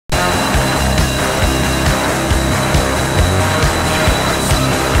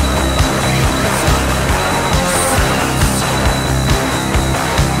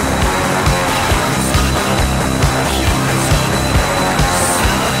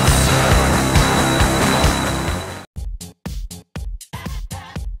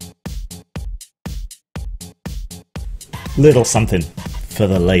little something for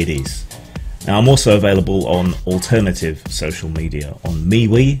the ladies. Now, I'm also available on alternative social media, on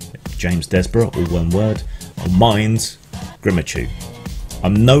MeWe, James Desborough, all one word, on Minds, Grimachu.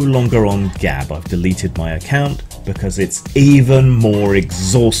 I'm no longer on Gab. I've deleted my account because it's even more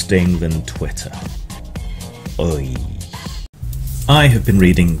exhausting than Twitter. Oy. I have been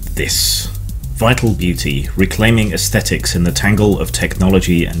reading this, Vital Beauty, Reclaiming Aesthetics in the Tangle of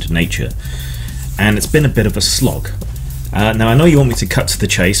Technology and Nature, and it's been a bit of a slog. Now, I know you want me to cut to the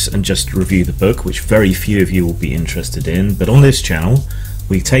chase and just review the book, which very few of you will be interested in, but on this channel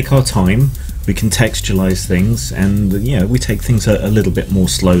we take our time, we contextualize things, and we take things a little bit more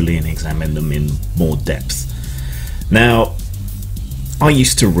slowly and examine them in more depth. Now, I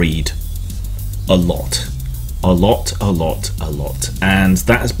used to read a lot, and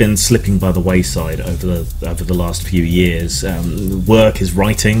that has been slipping by the wayside over the last few years. Work is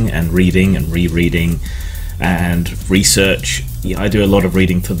writing and reading and rereading and research. I do a lot of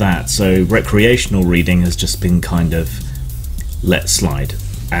reading for that, so recreational reading has just been kind of let slide,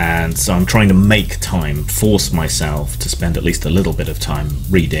 and so I'm trying to make time, force myself to spend at least a little bit of time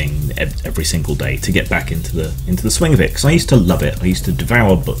reading every single day to get back into the swing of it, because I used to love it. I used to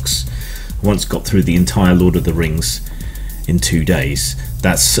devour books. I once got through the entire Lord of the Rings in 2 days.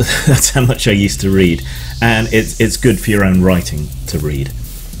 That's how much I used to read, and it's good for your own writing to read.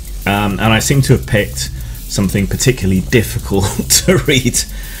 And I seem to have picked something particularly difficult to read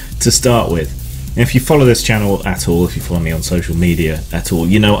to start with. And if you follow this channel at all, if you follow me on social media at all,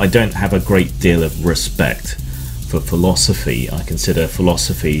 you know I don't have a great deal of respect for philosophy. I consider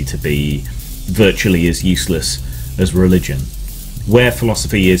philosophy to be virtually as useless as religion. Where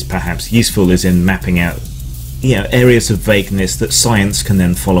philosophy is perhaps useful is in mapping out areas of vagueness that science can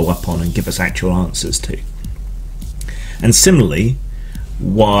then follow up on and give us actual answers to. And similarly,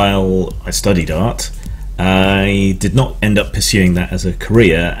 while I studied art, I did not end up pursuing that as a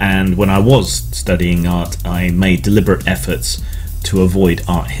career, and when I was studying art I made deliberate efforts to avoid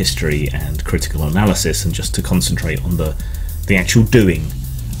art history and critical analysis and just to concentrate on the actual doing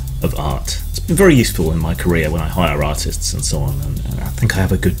of art. It's been very useful in my career when I hire artists and so on, and I think I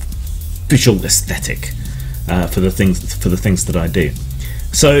have a good visual aesthetic for the things that I do.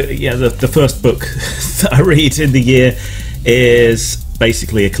 So yeah, the first book that I read in the year is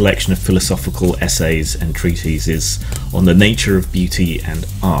basically a collection of philosophical essays and treatises on the nature of beauty and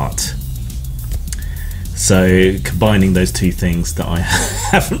art. So combining those two things that I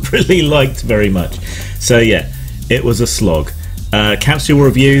haven't really liked very much. So yeah, it was a slog. Capsule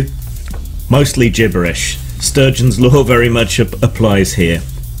review, mostly gibberish. Sturgeon's law very much applies here.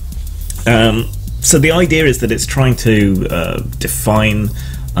 So the idea is that it's trying to define,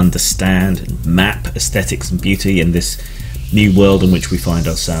 understand, and map aesthetics and beauty in this new world in which we find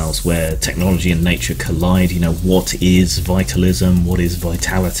ourselves, where technology and nature collide. What is vitalism? What is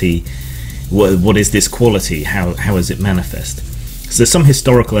vitality? What is this quality? How is it manifest? So there's some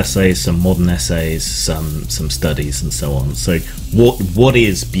historical essays, some modern essays, some studies, and so on. So what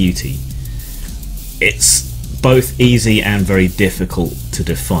is beauty? It's both easy and very difficult to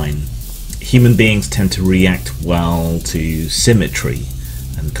define. Human beings tend to react well to symmetry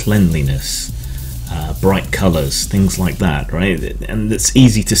and cleanliness, bright colours, things like that, right? And it's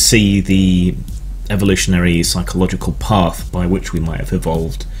easy to see the evolutionary psychological path by which we might have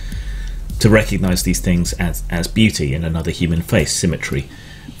evolved to recognise these things as beauty in another human face. Symmetry,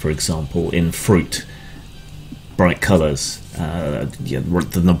 for example, in fruit, bright colours,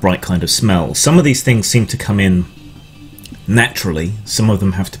 the bright kind of smell. Some of these things seem to come in naturally, some of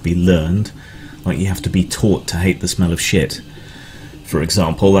them have to be learned, like you have to be taught to hate the smell of shit. For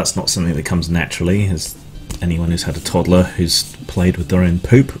example, that's not something that comes naturally, as anyone who's had a toddler who's played with their own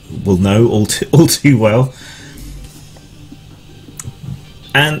poop will know all too well.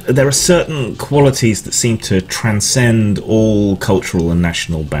 And there are certain qualities that seem to transcend all cultural and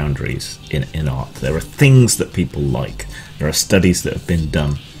national boundaries in art. There are things that people like. There are studies that have been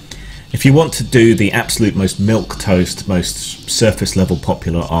done. If you want to do the absolute most milquetoast, most surface level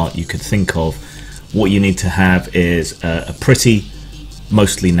popular art you could think of, what you need to have is a pretty,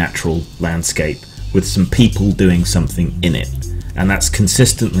 mostly natural landscape with some people doing something in it, and that's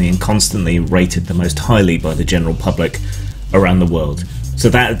consistently and constantly rated the most highly by the general public around the world. So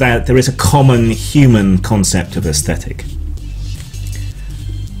that there is a common human concept of aesthetic.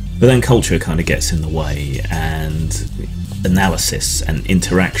 But then culture kind of gets in the way, and analysis and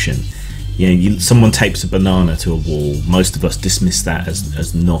interaction. Someone tapes a banana to a wall, most of us dismiss that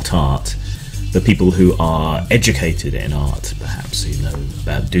as not art. The people who are educated in art, perhaps, who know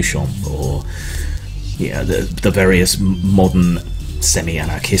about Duchamp or the various modern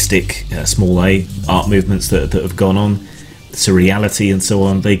semi-anarchistic small a art movements that have gone on, surreality and so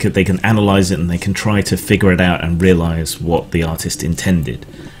on. They can analyze it, and they can try to figure it out and realize what the artist intended,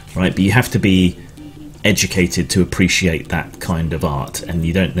 right? But you have to be educated to appreciate that kind of art, and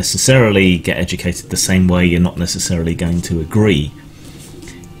you don't necessarily get educated the same way. You're not necessarily going to agree.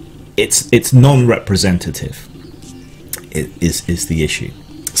 It's non-representative is the issue.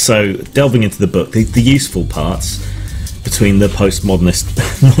 So delving into the book, the useful parts between the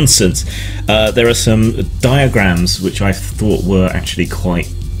postmodernist nonsense, there are some diagrams which I thought were actually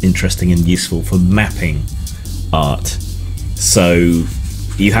quite interesting and useful for mapping art. So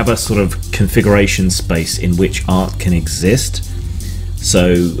you have a sort of configuration space in which art can exist.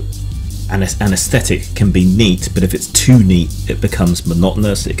 So an aesthetic can be neat, but if it's too neat, it becomes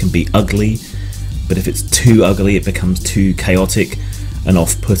monotonous. It can be ugly, but if it's too ugly, it becomes too chaotic and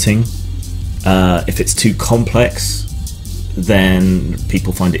off-putting. If it's too complex, then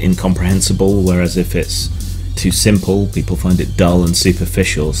people find it incomprehensible, whereas if it's too simple, people find it dull and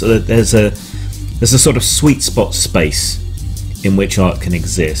superficial. So there's a sort of sweet spot space in which art can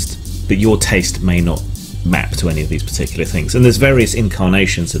exist, but your taste may not map to any of these particular things. And there's various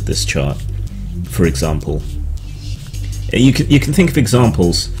incarnations of this chart. For example, you can think of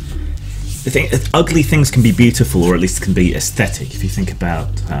examples. I think ugly things can be beautiful, or at least can be aesthetic. If you think about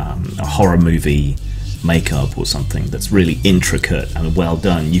a horror movie makeup or something that's really intricate and well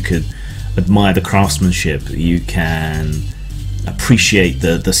done, you could admire the craftsmanship. You can appreciate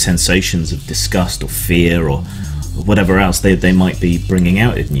the sensations of disgust or fear or whatever else they might be bringing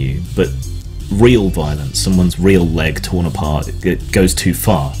out in you. But real violence, someone's real leg torn apart, it goes too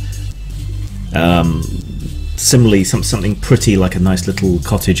far. Similarly, something pretty like a nice little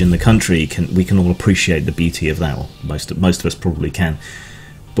cottage in the country, we can all appreciate the beauty of that. Well, most of us probably can.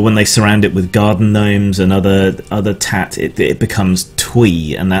 But when they surround it with garden gnomes and other tat, it becomes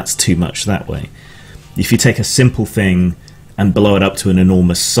twee, and that's too much that way. If you take a simple thing and blow it up to an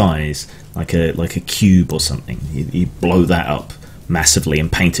enormous size, like a cube or something, you blow that up massively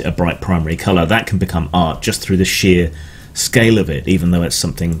and paint it a bright primary colour, that can become art just through the sheer scale of it, even though it's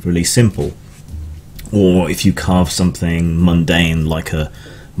something really simple. Or if you carve something mundane like a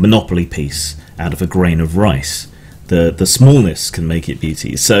Monopoly piece out of a grain of rice, the smallness can make it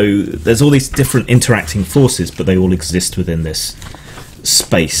beauty. So there's all these different interacting forces, but they all exist within this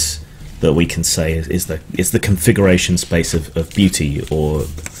space that we can say is the configuration space of beauty, or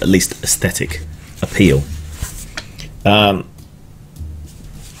at least aesthetic appeal.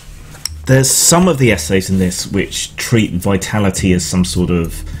 There's some of the essays in this which treat vitality as some sort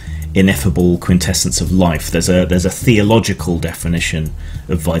of ineffable quintessence of life. There's a theological definition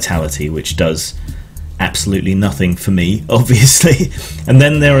of vitality which does absolutely nothing for me, obviously. And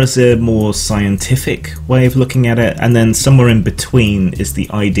then there is a more scientific way of looking at it, and then somewhere in between is the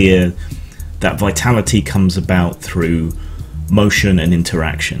idea that vitality comes about through motion and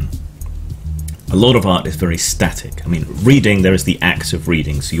interaction. A lot of art is very static. I mean, reading, there is the act of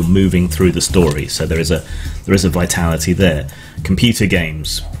reading, so you're moving through the story, so there is a vitality there. Computer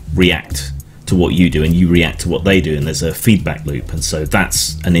games react to what you do and you react to what they do, and there's a feedback loop, and so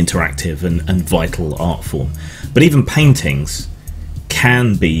that's an interactive and vital art form. But even paintings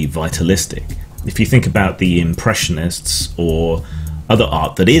can be vitalistic. If you think about the Impressionists or other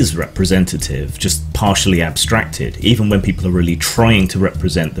art that is representative, just partially abstracted, even when people are really trying to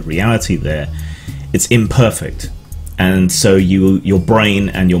represent the reality there, it's imperfect. And so your brain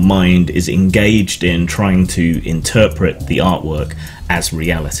and your mind is engaged in trying to interpret the artwork as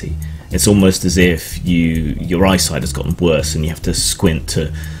reality. It's almost as if your eyesight has gotten worse and you have to squint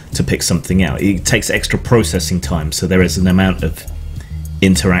to pick something out. It takes extra processing time, so there is an amount of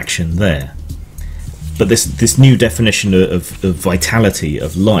interaction there. But this new definition of vitality,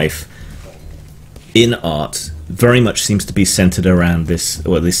 of life, in art very much seems to be centered around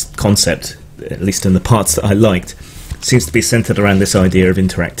this concept, at least in the parts that I liked, seems to be centered around this idea of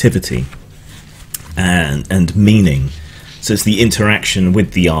interactivity and meaning. So it's the interaction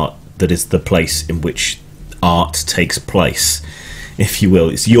with the art that is the place in which art takes place, if you will.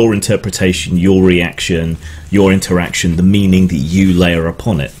 It's your interpretation, your reaction, your interaction, the meaning that you layer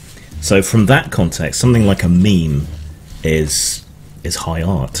upon it. So from that context, something like a meme is high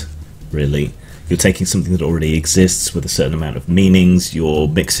art, really. You're taking something that already exists with a certain amount of meanings, you're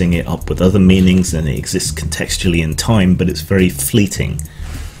mixing it up with other meanings, and it exists contextually in time, but it's very fleeting.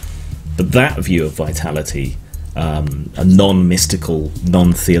 But that view of vitality, a non-mystical,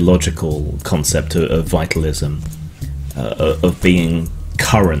 non-theological concept of vitalism, of being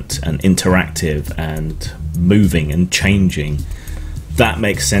current and interactive and moving and changing, that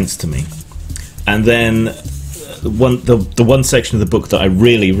makes sense to me. And then the one section of the book that I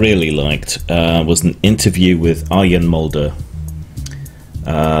really liked was an interview with Arjen Mulder.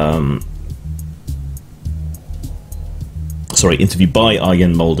 Interview by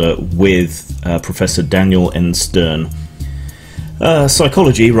Arjen Mulder with Professor Daniel N. Stern.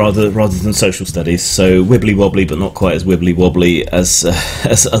 Psychology rather than social studies, so wibbly wobbly, but not quite as wibbly wobbly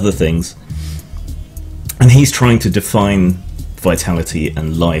as other things. And he's trying to define vitality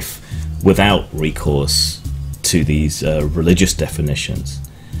and life without recourse to these religious definitions.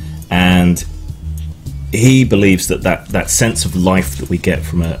 And he believes that sense of life that we get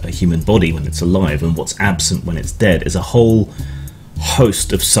from a human body when it's alive and what's absent when it's dead is a whole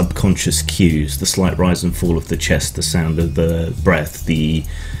host of subconscious cues: the slight rise and fall of the chest, the sound of the breath, the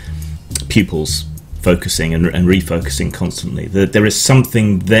pupils focusing and refocusing constantly. There is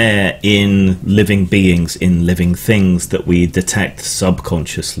something there in living beings, in living things, that we detect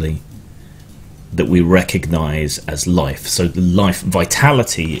subconsciously, that we recognize as life. So the life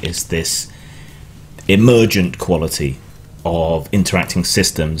vitality is this emergent quality of interacting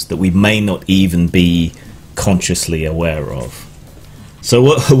systems that we may not even be consciously aware of. So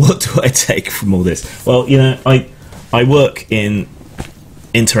what do I take from all this? Well, you know, I work in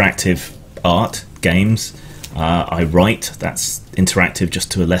interactive art, games. I write. That's interactive,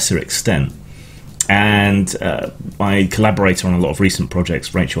 just to a lesser extent. And my collaborator on a lot of recent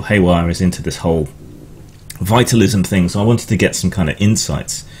projects, Rachel Haywire, is into this whole vitalism thing. So I wanted to get some kind of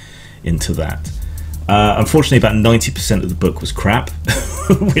insights into that. Unfortunately, about 90% of the book was crap,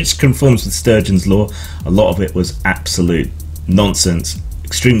 which conforms with Sturgeon's law. A lot of it was absolute nonsense,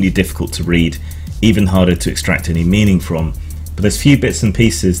 extremely difficult to read, even harder to extract any meaning from. But there's few bits and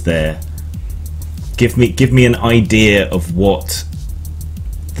pieces there. Give me an idea of what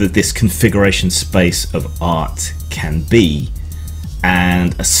this configuration space of art can be,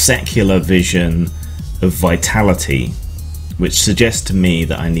 and a secular vision of vitality, which suggests to me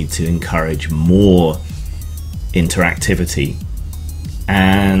that I need to encourage more interactivity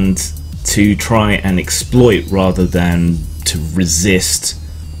and to try and exploit rather than to resist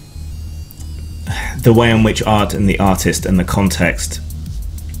the way in which art and the artist and the context,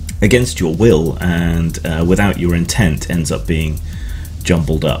 against your will and without your intent, ends up being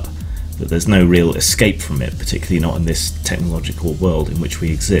jumbled up. That there's no real escape from it, particularly not in this technological world in which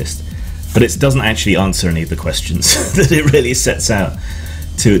we exist. But it doesn't actually answer any of the questions that it really sets out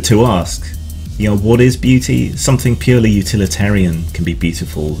to ask. You know, what is beauty? Something purely utilitarian can be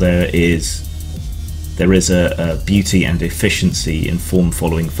beautiful. There is a beauty and efficiency in form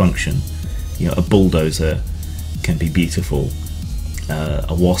following function. You know, a bulldozer can be beautiful.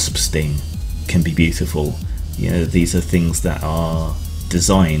 A wasp sting can be beautiful. You know, these are things that are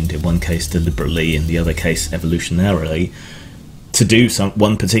designed, in one case deliberately, in the other case evolutionarily, to do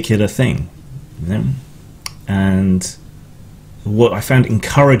one particular thing. You know? And what I found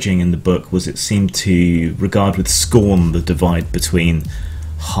encouraging in the book was it seemed to regard with scorn the divide between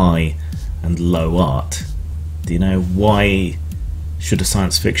high and low art. You know, why should a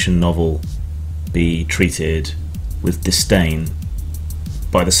science fiction novel be treated with disdain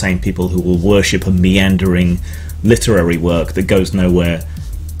by the same people who will worship a meandering literary work that goes nowhere,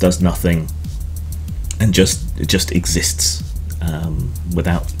 does nothing, and just exists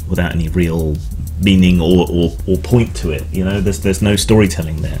without any real meaning or point to it? You know, there's no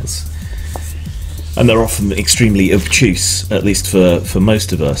storytelling there, and they're often extremely obtuse, at least for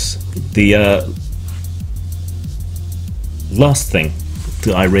most of us. The last thing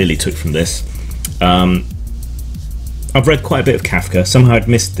that I really took from this, I've read quite a bit of Kafka. Somehow I'd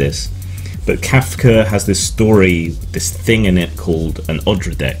missed this, but Kafka has this story, this thing in it called an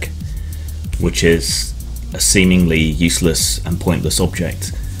Odradek, which is a seemingly useless and pointless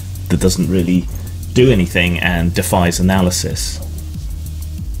object that doesn't really do anything and defies analysis.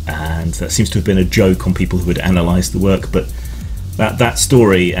 And that seems to have been a joke on people who had analysed the work, but that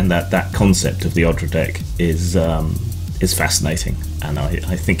story and that concept of the Odradek is fascinating, and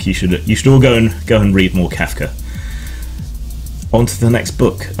I think you should all go and read more Kafka. On to the next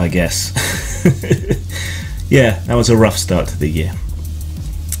book, I guess. Yeah, that was a rough start to the year.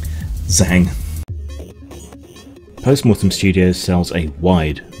 Zang. Postmortem Studios sells a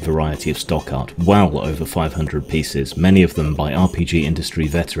wide variety of stock art, well over 500 pieces, many of them by RPG industry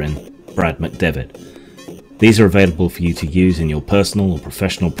veteran Brad McDevitt. These are available for you to use in your personal or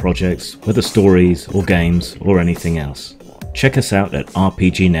professional projects, whether stories or games or anything else. Check us out at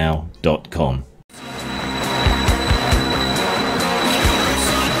rpgnow.com.